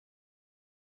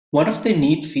One of the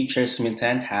neat features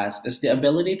Mintent has is the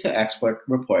ability to export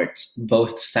reports,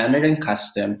 both standard and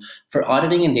custom, for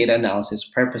auditing and data analysis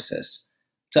purposes.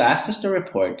 To access the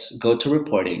reports, go to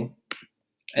Reporting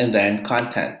and then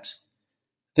Content.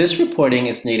 This reporting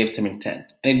is native to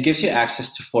Mintent, and it gives you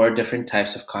access to 4 different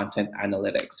types of content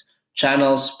analytics: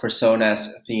 channels, personas,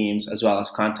 themes, as well as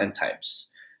content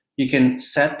types. You can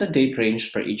set the date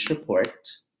range for each report,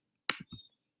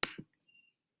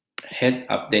 hit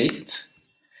Update,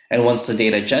 and once the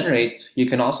data generates, you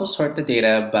can also sort the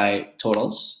data by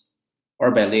totals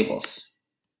or by labels.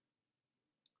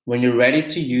 When you're ready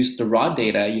to use the raw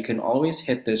data, you can always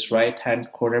hit this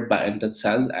right-hand corner button that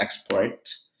says Export,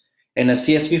 and a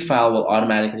CSV file will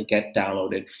automatically get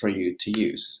downloaded for you to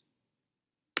use.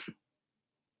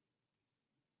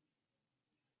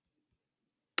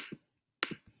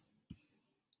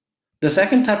 The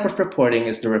second type of reporting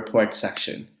is the report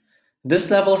section.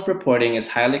 This level of reporting is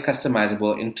highly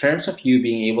customizable in terms of you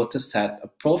being able to set a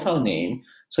profile name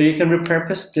so you can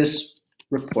repurpose this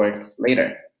report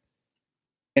later.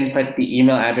 Input the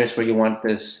email address where you want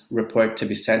this report to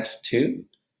be sent to,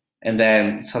 and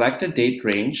then select the date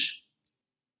range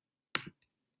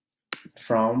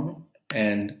from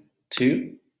and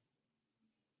to,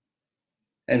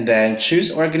 and then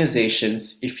choose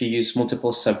organizations if you use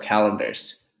multiple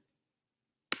sub-calendars.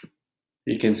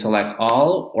 You can select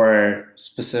all or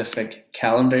specific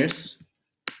calendars.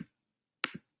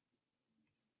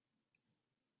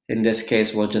 In this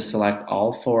case, we'll just select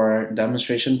all for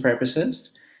demonstration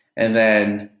purposes, and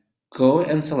then go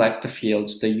and select the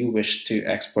fields that you wish to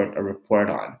export a report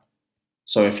on.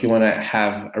 So if you want to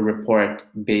have a report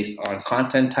based on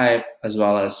content type, as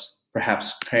well as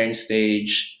perhaps current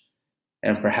stage,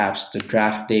 and perhaps the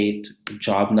draft date, the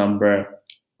job number,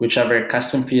 whichever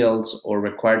custom fields or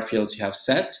required fields you have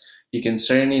set, you can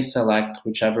certainly select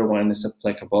whichever one is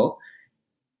applicable.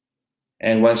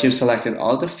 And once you've selected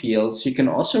all the fields, you can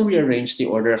also rearrange the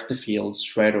order of the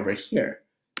fields right over here.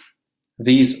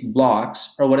 These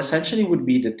blocks are what essentially would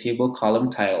be the table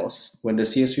column titles when the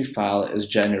CSV file is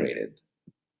generated.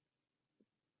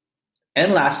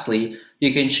 And lastly,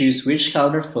 you can choose which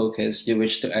calendar focus you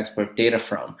wish to export data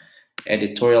from: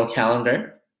 editorial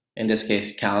calendar, in this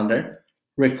case calendar,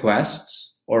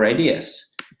 requests, or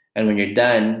ideas. And when you're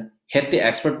done, hit the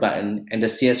export button and the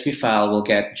CSV file will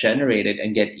get generated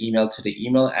and get emailed to the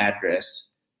email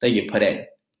address that you put in.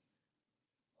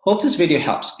 Hope this video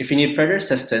helps. If you need further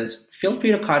assistance, feel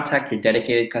free to contact your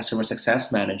dedicated customer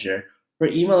success manager or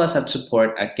email us at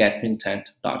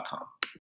support@getmintent.com.